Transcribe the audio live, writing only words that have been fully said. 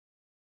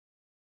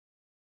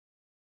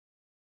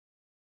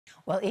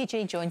Well,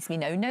 AJ joins me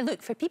now. Now,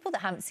 look, for people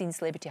that haven't seen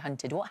Celebrity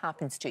Hunted, what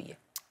happens to you?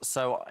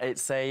 So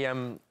it's a,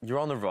 you're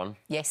on the run.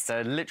 Yes.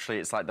 They're literally,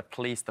 it's like the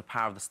police, the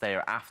power of the state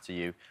are after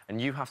you, and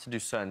you have to do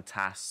certain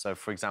tasks. So,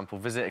 for example,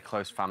 visit a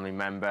close family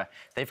member.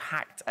 They've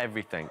hacked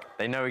everything.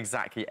 They know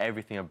exactly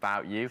everything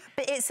about you.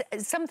 But it's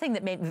something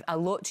that meant a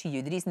lot to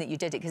you, the reason that you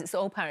did it, because it's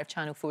all part of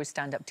Channel 4's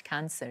Stand Up to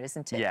Cancer,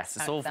 isn't it? Yes,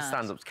 it's all for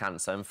Stand Up to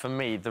Cancer. And for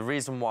me, the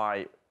reason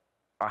why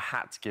I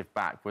had to give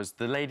back was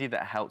the lady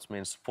that helped me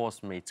and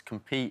supported me to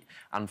compete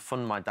and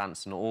fund my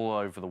dancing all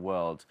over the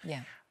world.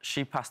 Yeah.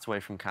 She passed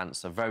away from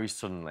cancer very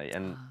suddenly,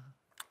 and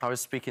I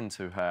was speaking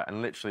to her,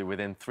 and literally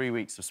within 3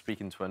 weeks of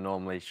speaking to her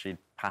normally, she'd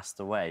passed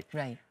away.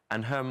 Right.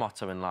 And her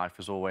motto in life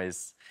was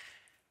always,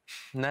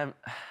 never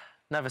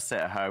sit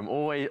at home,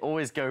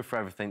 always go for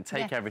everything,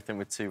 take everything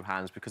with two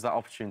hands, because that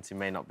opportunity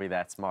may not be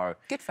there tomorrow.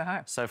 Good for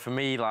her. So for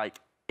me, like,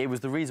 it was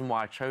the reason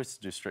why I chose to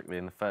do Strictly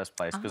in the first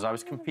place, because I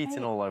was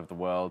competing all over the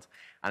world,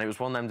 and it was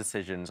one of them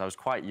decisions. I was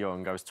quite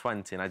young, I was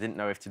 20, and I didn't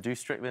know if to do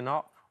Strictly or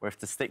not, or if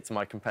to stick to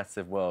my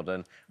competitive world,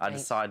 and I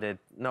decided,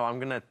 no, I'm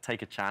going to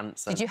take a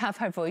chance. Did you have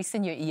her voice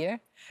in your ear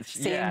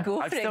saying,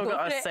 go for it, I've still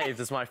got her saved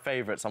as my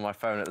favourites on my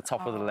phone at the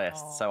top of the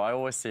list, so I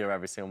always see her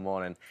every single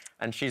morning,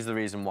 and she's the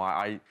reason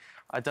why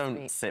I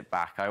don't sit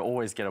back. I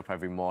always get up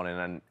every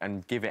morning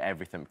and give it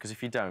everything, because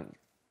if you don't,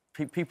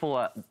 people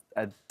are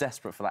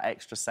desperate for that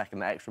extra second,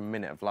 that extra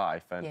minute of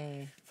life,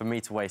 and for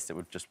me to waste it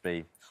would just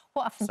be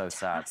what a so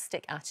sad.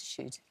 fantastic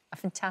attitude. A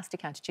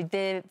fantastic attitude.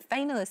 The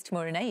final is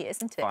tomorrow night,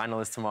 isn't it?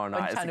 Final is tomorrow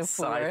night. On Channel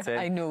 4,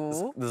 I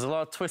know. There's a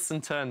lot of twists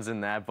and turns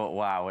in there, but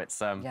wow,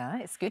 it's yeah,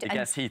 it's good. It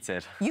gets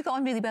heated. You got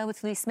on really well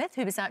with Louis Smith,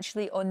 who was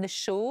actually on the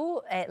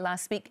show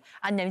last week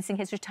announcing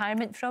his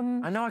retirement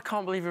from... I know, I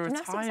can't believe he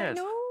retired. I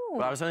know.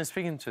 Well, I was only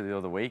speaking to her the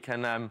other week,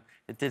 and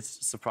it did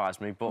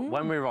surprise me. But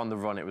when we were on the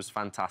run, it was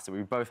fantastic.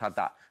 We both had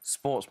that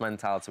sports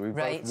mentality. We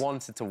both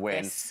wanted to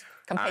win. Yes.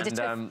 Competitive.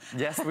 And,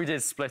 yes, we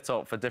did split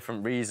up for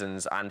different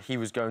reasons, and he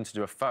was going to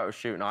do a photo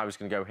shoot, and I was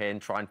going to go here and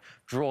try and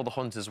draw the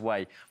hunters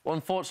away. Well,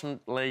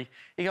 unfortunately,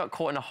 he got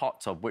caught in a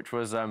hot tub, which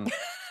was... I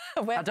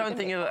don't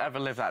think he'll ever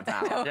live that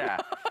down. No. Yeah.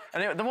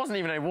 And there wasn't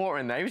even any water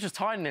in there. He was just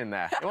hiding in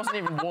there. It wasn't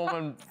even warm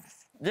and...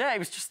 Yeah, it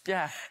was just,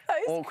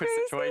 awkward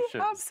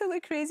situation. Absolutely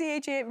crazy,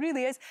 AJ, it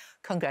really is.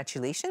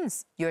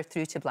 Congratulations, you're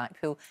through to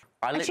Blackpool.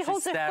 And she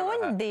holds her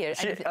phone there.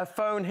 Her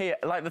phone here,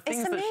 like the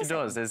things that she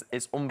does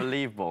is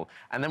unbelievable.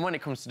 And then when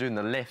it comes to doing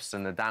the lifts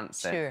and the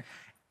dancing,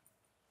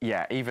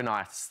 yeah, even I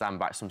have to stand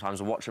back sometimes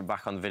and watch it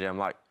back on the video. I'm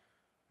like,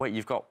 wait,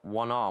 you've got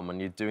one arm and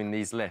you're doing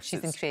these lifts.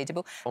 She's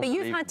incredible. But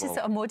you've had to sort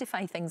of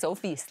modify things,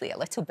 obviously, a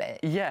little bit.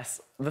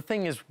 Yes. The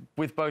thing is,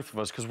 with both of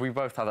us, because we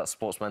both have that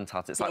sports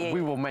mentality, it's like,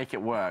 we will make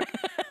it work.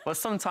 But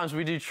sometimes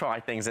we do try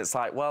things. It's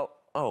like, well,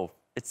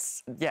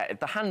 it's... Yeah,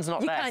 the hand's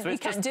not there. So you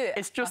can't do it.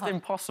 It's just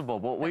impossible.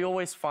 But we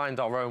always find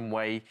our own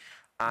way.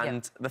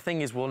 And the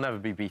thing is, we'll never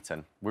be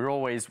beaten.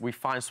 We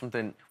find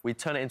something, we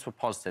turn it into a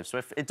positive. So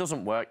if it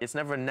doesn't work, it's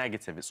never a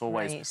negative. It's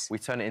always, we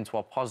turn it into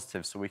a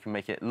positive so we can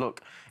make it look,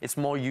 it's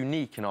more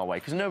unique in our way,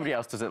 because nobody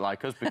else does it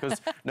like us,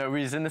 because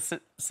nobody's in the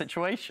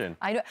situation.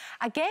 I know.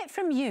 I get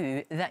from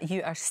you that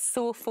you are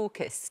so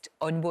focused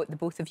on what the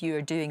both of you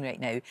are doing right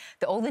now,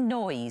 that all the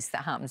noise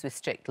that happens with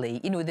Strictly,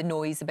 you know, the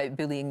noise about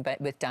bullying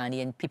with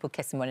Danny and people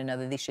kissing one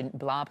another, they shouldn't,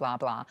 blah, blah,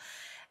 blah,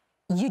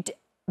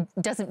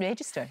 doesn't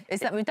register.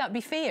 Would that be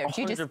fair? 100%,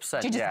 do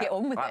you just get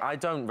on with it? I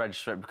don't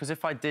register it, because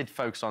if I did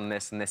focus on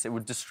this and this, it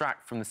would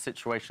distract from the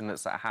situation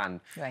that's at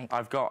hand. Right.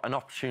 I've got an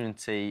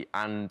opportunity,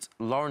 and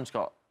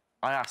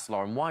I asked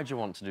Lauren, why do you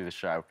want to do the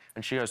show?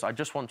 And she goes, I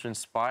just want to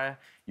inspire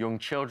young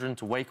children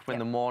to wake up in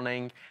the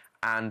morning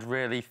and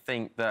really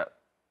think that,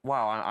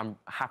 wow, I'm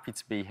happy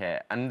to be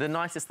here. And the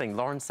nicest thing,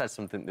 Lauren said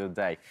something the other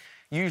day.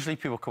 Usually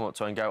people come up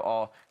to her and go,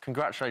 oh,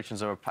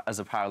 congratulations as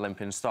a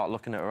Paralympian, and start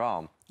looking at her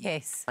arm.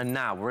 Yes. And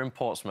now we're in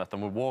Portsmouth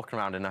and we're walking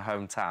around in her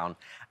hometown,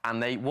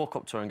 and they walk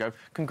up to her and go,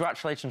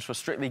 congratulations for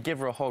Strictly, give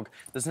her a hug.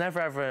 There's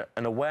never ever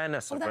an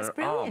awareness of her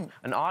arm.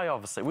 And I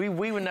obviously,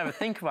 we would never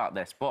think about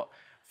this, but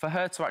for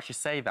her to actually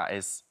say that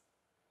is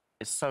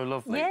so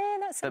lovely. Yeah,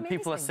 that's amazing. That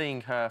people are seeing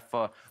her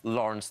for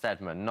Lauren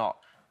Steadman, not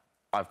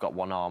I've got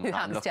one arm. Who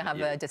happens to have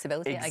a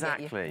disability,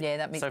 exactly. I get you. Yeah,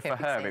 that makes perfect sense.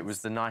 So for her, it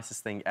was the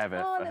nicest thing ever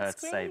for her to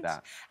say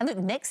that. And look,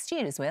 next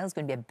year as well is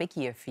going to be a big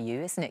year for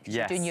you, isn't it? 'Cause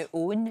you're doing your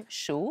own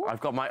show. I've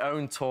got my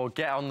own tour,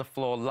 Get on the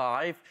Floor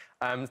Live.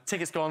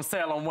 Tickets go on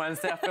sale on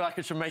Wednesday. I feel like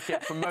I should make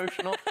it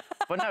promotional.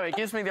 But no, it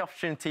gives me the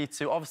opportunity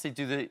to obviously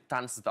do the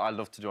dances that I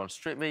love to do on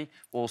Strictly,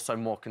 also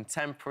more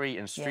contemporary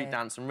and street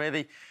dance, and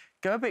really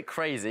go a bit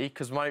crazy,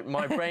 because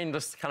my brain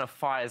just kind of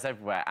fires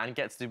everywhere, and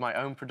get to do my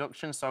own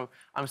production. So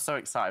I'm so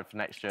excited for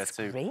next year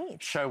to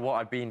show what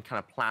I've been kind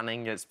of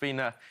planning. It's been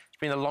a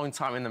long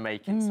time in the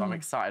making, so I'm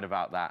excited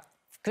about that.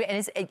 Great.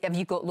 And have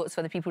you got lots of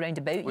other people round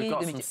about you? We've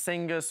got some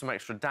singers, some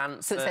extra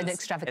dancers. So it's an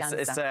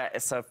extravaganza.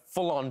 It's a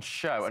full-on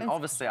show. Sounds and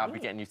obviously, great. I'll be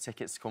getting you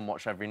tickets to come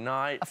watch every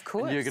night. Of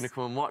course. And you're going to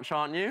come and watch,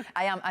 aren't you?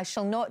 I am. I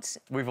shall not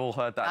We've all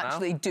heard that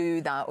actually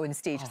do that on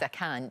stage because I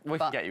can't. We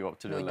can get you up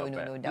to do a little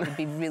bit. No, that would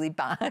be really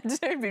bad. It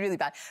would be really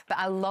bad. But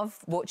I love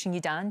watching you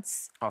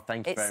dance. Oh,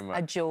 thank you very much.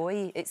 It's a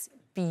joy. It's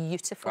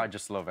beautiful. I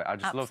just love it. I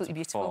just love to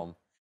perform.